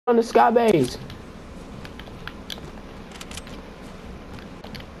on the sky base.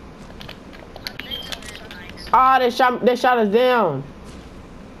 Ah, they shot us down.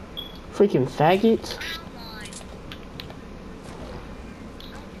 Freaking faggots.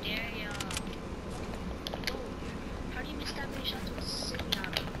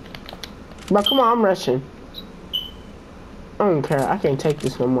 Bro, come on, I'm rushing. I don't care. I can't take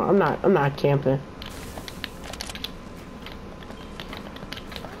this no more. I'm not camping.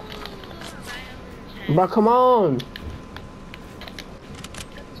 Bro, come on.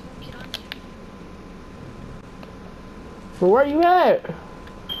 Well, where you at?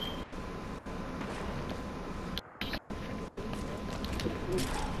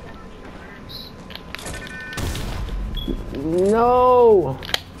 No.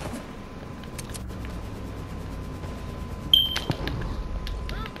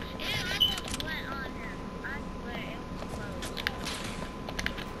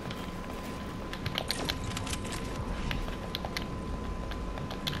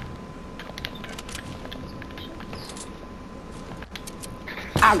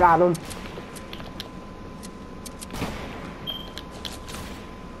 I got him.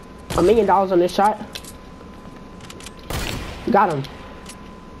 $1 million on this shot. Got him.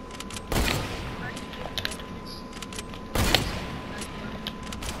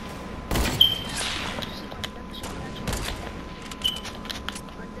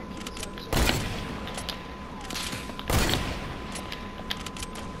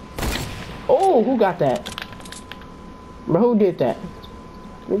 Oh, who got that? Bro, who did that?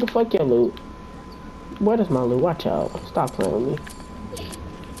 Nigga, fuck your loot. What is my loot? Watch out. Stop playing with me.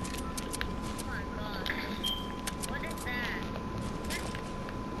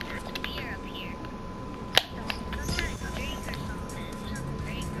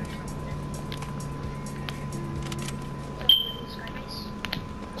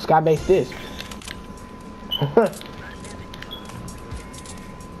 Skybase this.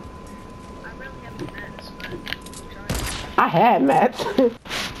 I had mats.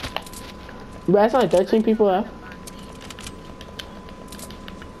 But that's only 13 people left.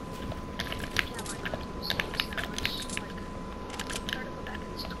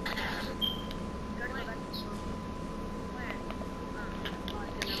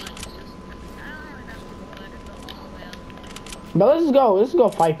 But let's go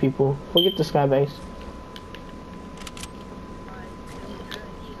fight people. Forget the sky base.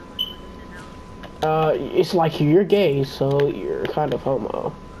 It's like you're gay, so you're kind of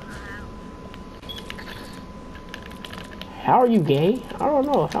homo. How are you gay? I don't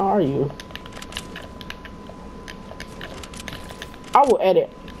know. How are you? I will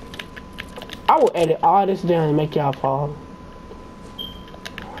edit all this down and make y'all fall.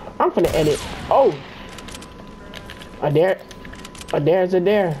 I'm finna edit. Oh! A dare's a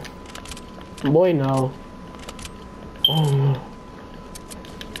dare. Boy, no. Oh.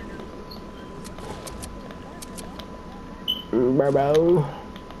 Bro.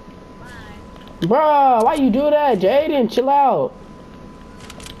 Bro, why you do that, Jaden? Chill out.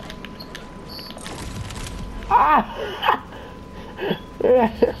 Ah!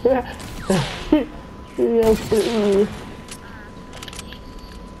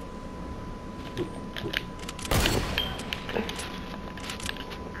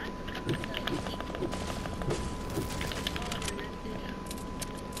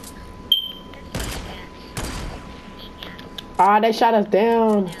 Ah, they shot us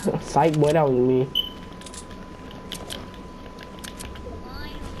down. Psych, boy, that was me.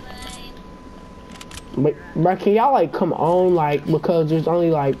 But, bro, can y'all, like, come on, like, because there's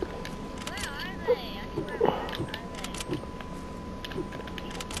only, like...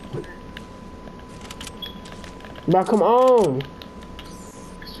 Bro, come on.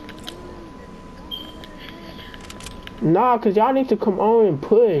 Nah, cause y'all need to come on and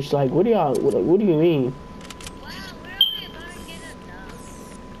push. Like, what do y'all, what do you mean?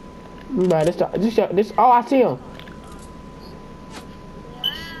 Bro, this, oh, I see him.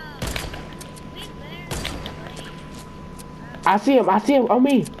 I see him on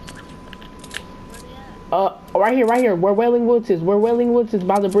me. Right here, where Wailing Woods is,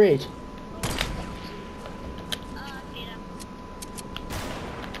 by the bridge.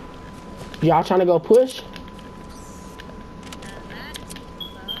 Y'all trying to go push?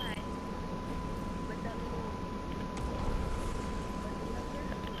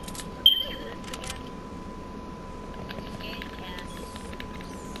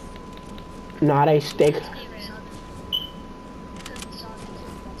 Nah, they stick.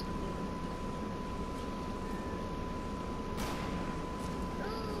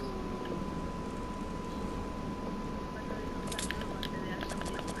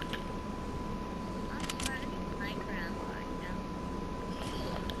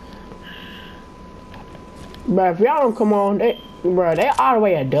 But if y'all don't come on, they all the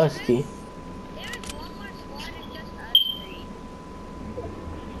way at Dusty. There's one more squad and just us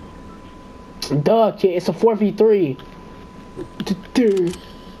 3. Duh, kid, it's a 4v3.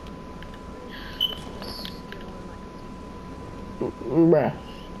 Bruh.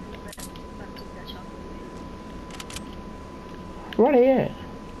 Where they at?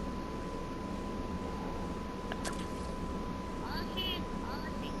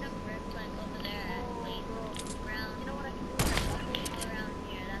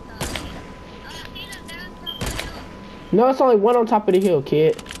 No, it's only one on top of the hill,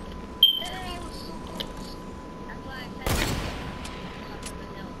 kid.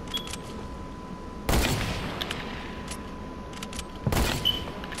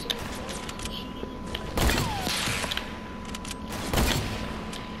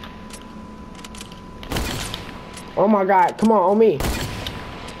 Oh my god, come on me.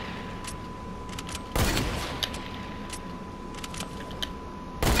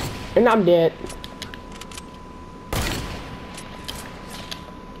 And I'm dead.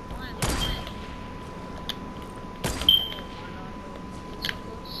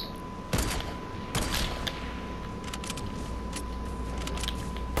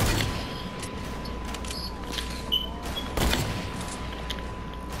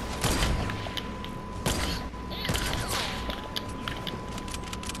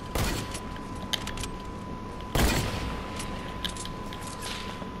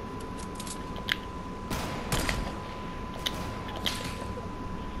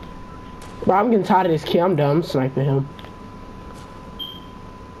 Bro, I'm getting tired of this kid. I'm done. I'm sniping him.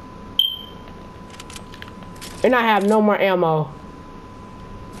 And I have no more ammo.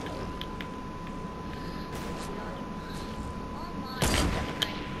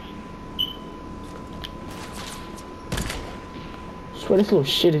 I swear this little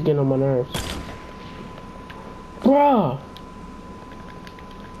shit is getting on my nerves. Bruh.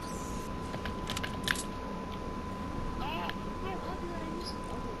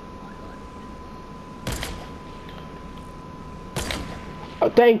 Oh,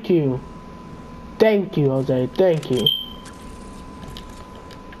 thank you. Thank you, Jose. Thank you.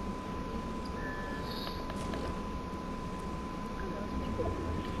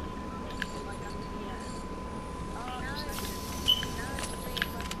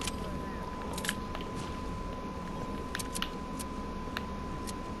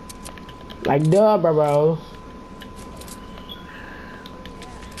 Like, duh, bro.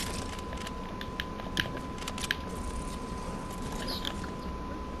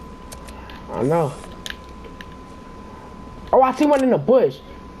 I know. Oh, I see one in the bush.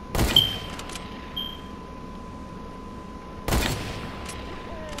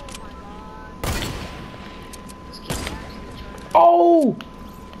 Oh!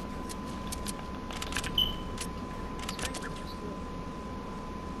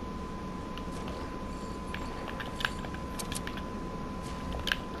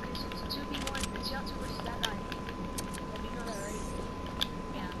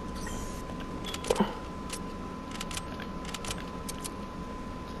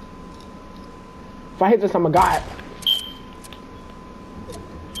 If I hit this, I'm a god.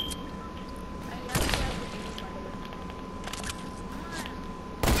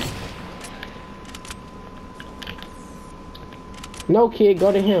 No, kid,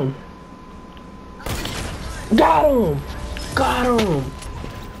 go to him. Got him! Got him!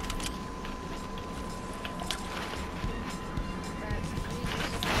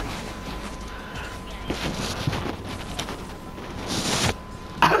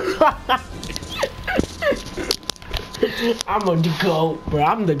 I'm the GOAT, bro.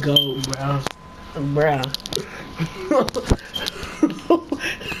 I'm the GOAT, bro. Bro.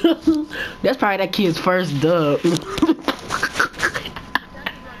 That's probably that kid's first dub.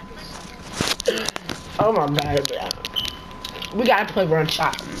 Oh my god, bro. We gotta play one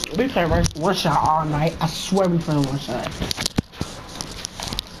shot. We play one shot all night. I swear we play one shot.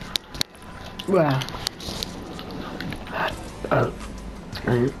 Bro.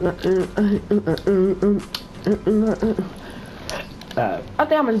 I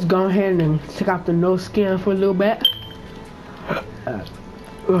think I'm gonna just go ahead and check out the no skin for a little bit.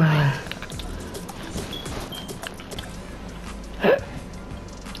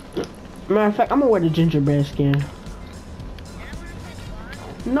 Matter of fact, I'm gonna wear the gingerbread skin.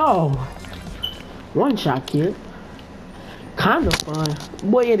 No. One shot, kid. Kind of fun.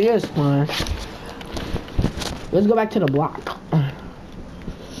 Boy, it is fun. Let's go back to the block.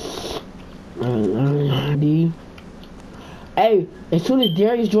 D. Hey, as soon as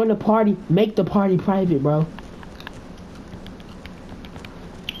Darius join the party, make the party private, bro.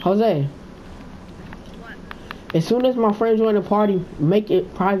 Jose. What? As soon as my friends join the party, make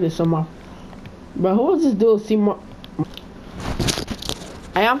it private so my... Bro, who is this dude? See my...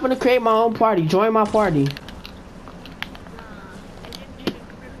 Hey, I'm gonna create my own party. Join my party.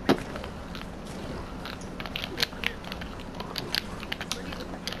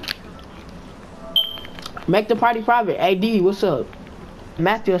 Make the party private. Hey, D, what's up?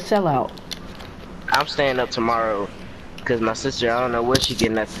 Matthew, a sellout. I'm staying up tomorrow because my sister, I don't know what she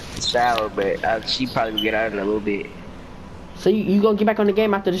getting at the shower, but she probably will get out in a little bit. So you gonna get back on the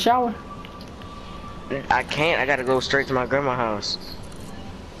game after the shower? I can't. I gotta go straight to my grandma's house.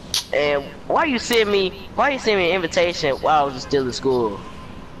 And why you send me an invitation while I was still in school?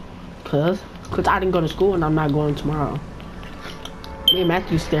 Cause I didn't go to school and I'm not going tomorrow. Me and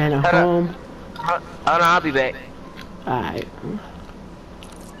Matthew staying at home. Oh no, I'll be back. Alright.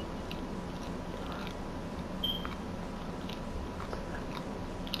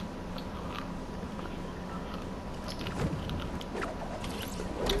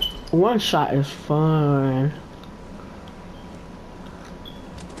 One shot is fun.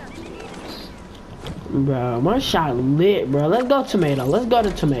 Bro, one shot lit, bro. Let's go tomato. Let's go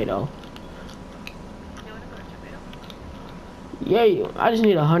to tomato. Yeah, I just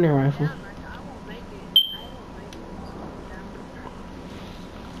need a hunting rifle.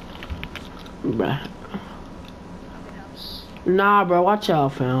 Bruh. Nah, bro, watch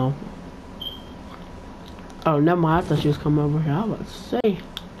out, fam. Oh, never mind. I thought she was coming over here. I was about to say.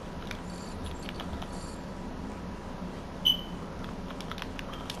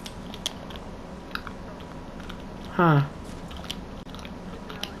 Huh.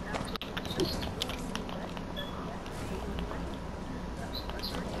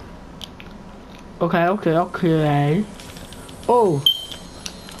 Okay. Oh.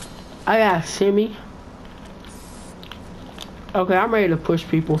 I got Simi. Okay, I'm ready to push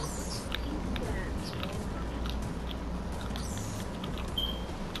people.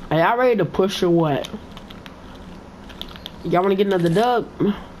 Hey, y'all ready to push or what? Y'all wanna get another dub?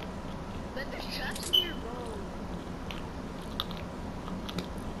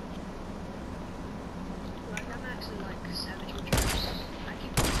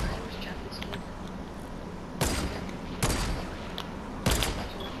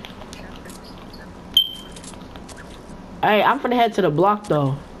 Hey, I'm finna head to the block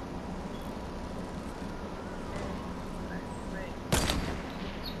though.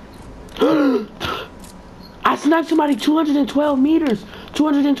 I sniped somebody 212 meters.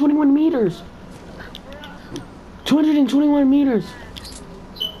 221 meters. 221 meters.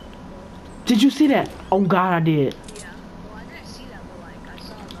 Did you see that? Oh God, I did.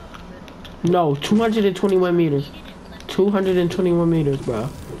 No, 221 meters. 221 meters, bro.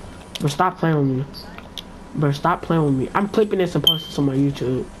 But stop playing with me. Bro, stop playing with me. I'm clipping this and posting this on my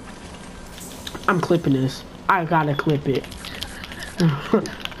YouTube. I'm clipping this. I gotta clip it.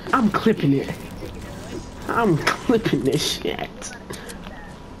 I'm clipping it. I'm clipping this shit.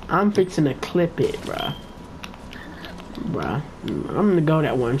 I'm fixing to clip it, bruh. Bruh. I'm gonna go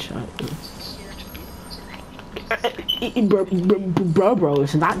that one shot. Bro,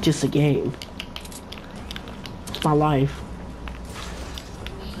 it's not just a game. It's my life.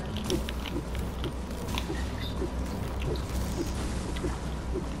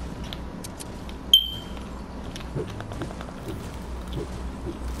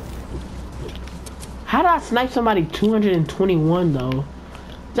 How did I snipe somebody 221 though?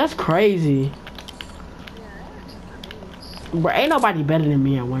 That's crazy. Bro, ain't nobody better than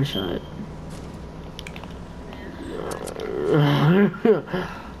me at one shot.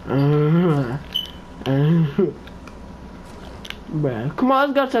 Bruh, come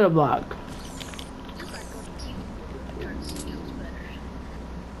on, let's go to the block.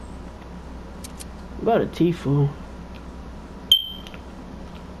 Go to Tifu.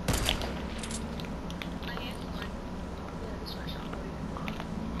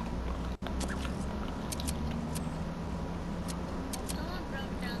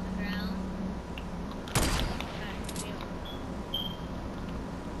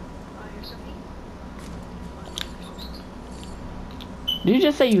 Did you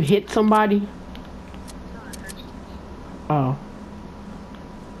just say you hit somebody? Oh.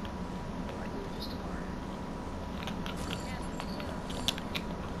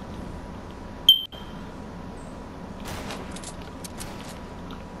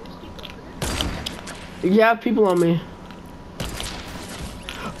 Yeah, people on me.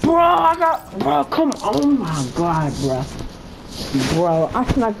 Bro, come on, oh my God, bro. Bro,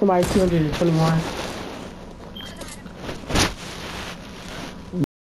 I sniped somebody 221.